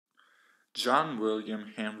John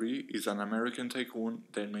William Henry is an American tycoon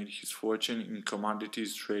that made his fortune in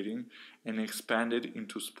commodities trading and expanded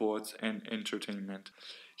into sports and entertainment.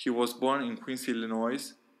 He was born in Quincy,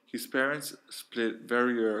 Illinois. His parents split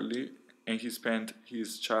very early, and he spent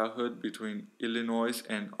his childhood between Illinois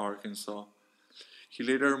and Arkansas. He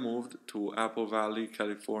later moved to Apple Valley,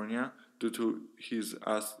 California, due to his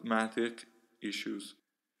asthmatic issues.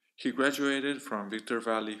 He graduated from Victor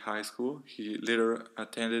Valley High School. He later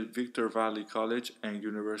attended Victor Valley College and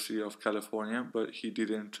University of California, but he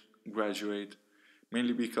didn't graduate,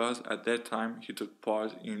 mainly because at that time he took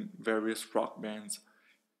part in various rock bands.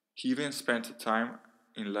 He even spent time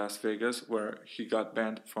in Las Vegas, where he got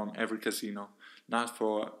banned from every casino, not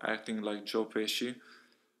for acting like Joe Pesci,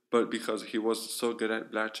 but because he was so good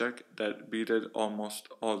at blackjack that beated almost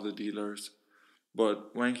all the dealers.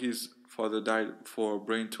 But when his father died for a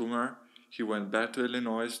brain tumor, he went back to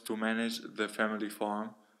Illinois to manage the family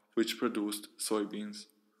farm, which produced soybeans.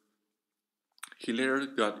 He later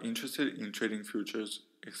got interested in trading futures,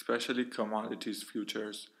 especially commodities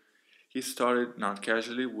futures. He started not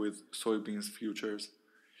casually with soybeans futures.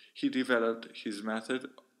 He developed his method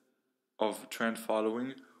of trend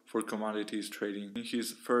following for commodities trading. In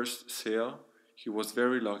his first sale, he was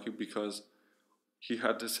very lucky because he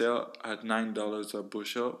had to sell at $9 a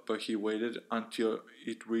bushel, but he waited until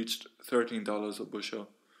it reached $13 a bushel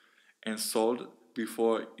and sold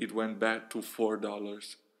before it went back to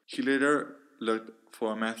 $4. He later looked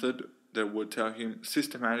for a method that would tell him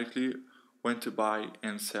systematically when to buy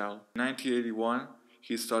and sell. In 1981,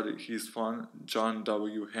 he started his fund, John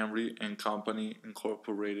W. Henry and Company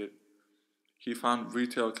Incorporated. He found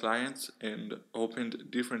retail clients and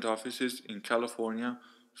opened different offices in California,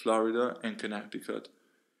 Florida, and Connecticut,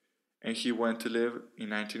 and he went to live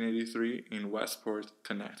in 1983 in Westport,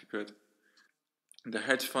 Connecticut. The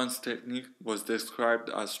hedge fund's technique was described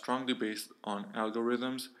as strongly based on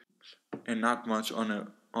algorithms and not much on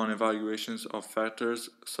evaluations of factors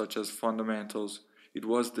such as fundamentals. It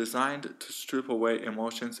was designed to strip away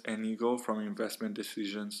emotions and ego from investment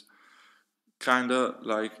decisions, kinda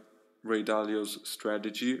like Ray Dalio's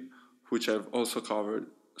strategy, which I've also covered,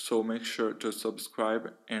 so make sure to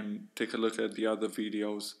subscribe and take a look at the other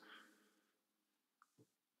videos.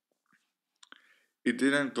 It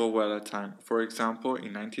didn't go well at time. For example,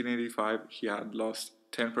 in 1985, he had lost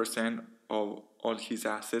 10% of all his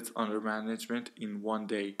assets under management in one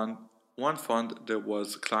day. One fund that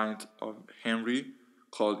was a client of Henry,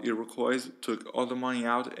 called Iroquois, took all the money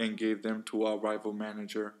out and gave them to a rival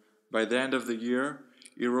manager. By the end of the year,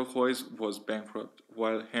 Iroquois was bankrupt,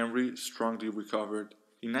 while Henry strongly recovered.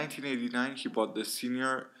 In 1989, he bought the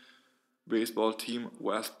senior baseball team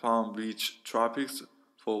West Palm Beach Tropics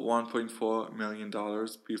for $1.4 million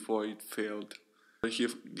before it failed. He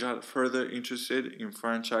got further interested in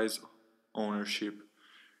franchise ownership.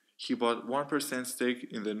 He bought 1% stake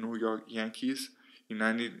in the New York Yankees in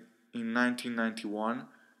 1991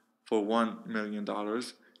 for $1 million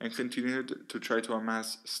and continued to try to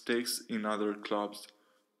amass stakes in other clubs.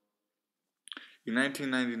 In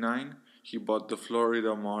 1999, he bought the Florida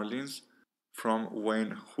Marlins from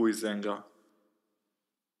Wayne Huizenga.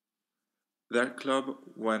 That club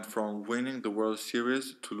went from winning the World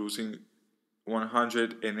Series to losing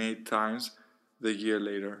 108 times the year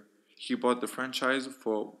later. He bought the franchise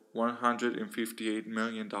for $158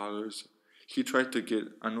 million. He tried to get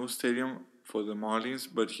a new stadium for the Marlins,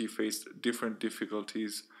 but he faced different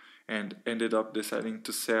difficulties and ended up deciding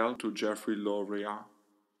to sell to Jeffrey Loria.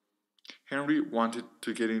 Henry wanted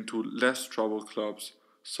to get into less trouble clubs,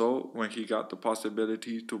 so when he got the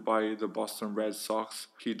possibility to buy the Boston Red Sox,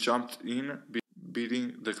 he jumped in,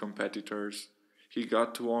 beating the competitors. He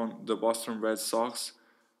got to own the Boston Red Sox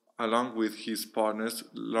along with his partners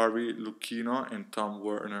Larry Lucchino and Tom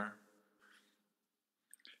Werner.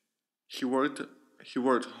 He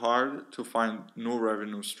worked hard to find new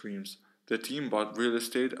revenue streams. The team bought real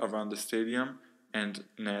estate around the stadium and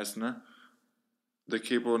NESN, the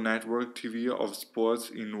cable network TV of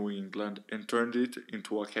sports in New England, and turned it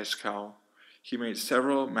into a cash cow. He made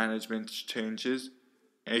several management changes,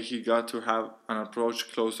 and he got to have an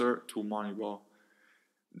approach closer to Moneyball.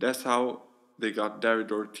 That's how they got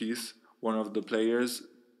David Ortiz, one of the players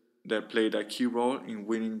that played a key role in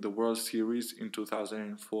winning the World Series in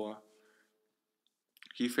 2004.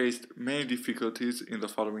 He faced many difficulties in the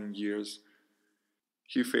following years.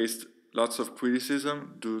 He faced lots of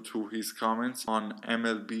criticism due to his comments on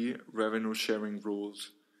MLB revenue sharing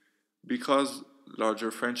rules, because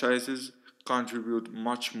larger franchises contribute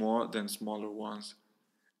much more than smaller ones.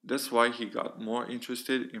 That's why he got more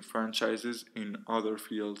interested in franchises in other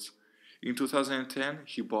fields. In 2010,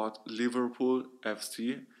 he bought Liverpool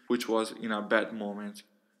FC, which was in a bad moment.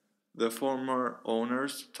 The former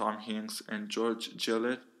owners, Tom Hanks and George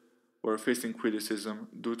Gillett, were facing criticism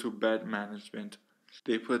due to bad management.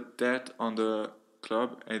 They put debt on the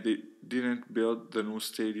club and they didn't build the new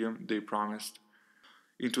stadium they promised.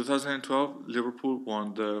 In 2012, Liverpool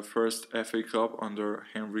won the first FA Cup under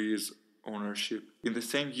Henry's ownership. In the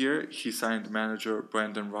same year, he signed manager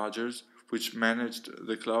Brendan Rodgers, which managed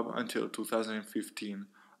the club until 2015.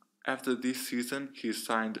 After this season, he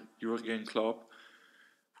signed Jurgen Klopp,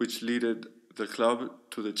 which led the club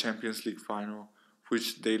to the Champions League final,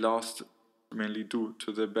 which they lost mainly due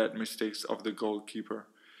to the bad mistakes of the goalkeeper.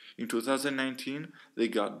 In 2019, they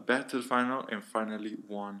got back to the final and finally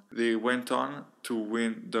won. They went on to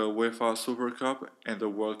win the UEFA Super Cup and the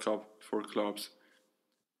World Cup for clubs.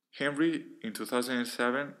 Henry, in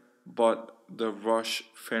 2007, bought the Rush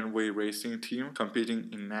Fenway Racing team competing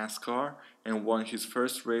in NASCAR and won his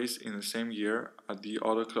first race in the same year at the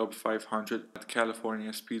Auto Club 500 at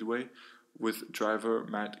California Speedway with driver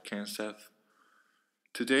Matt Kenseth.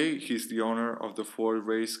 Today, he's the owner of the Ford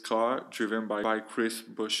race car driven by Chris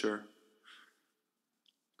Buescher.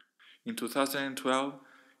 In 2012,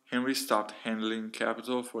 Henry stopped handling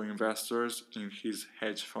capital for investors in his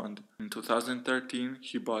hedge fund. In 2013,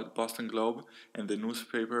 he bought Boston Globe and the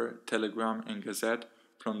newspaper Telegram and Gazette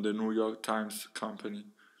from the New York Times Company.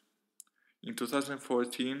 In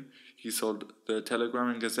 2014, he sold the Telegram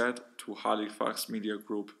and Gazette to Halifax Media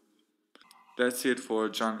Group. That's it for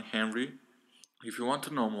John Henry. If you want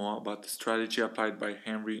to know more about the strategy applied by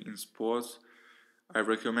Henry in sports, I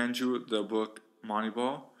recommend you the book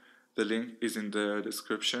Moneyball. The link is in the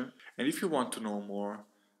description. And if you want to know more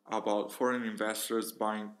about foreign investors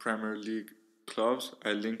buying Premier League clubs,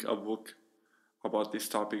 I link a book about this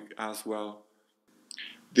topic as well.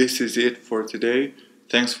 This is it for today.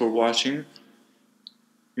 Thanks for watching.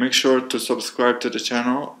 Make sure to subscribe to the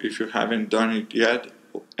channel if you haven't done it yet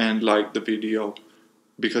and like the video,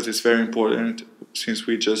 because it's very important since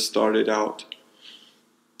we just started out.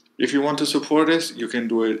 If you want to support us, you can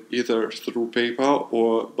do it either through PayPal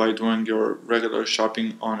or by doing your regular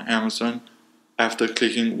shopping on Amazon after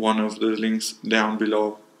clicking one of the links down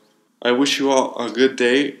below. I wish you all a good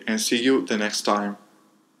day and see you the next time.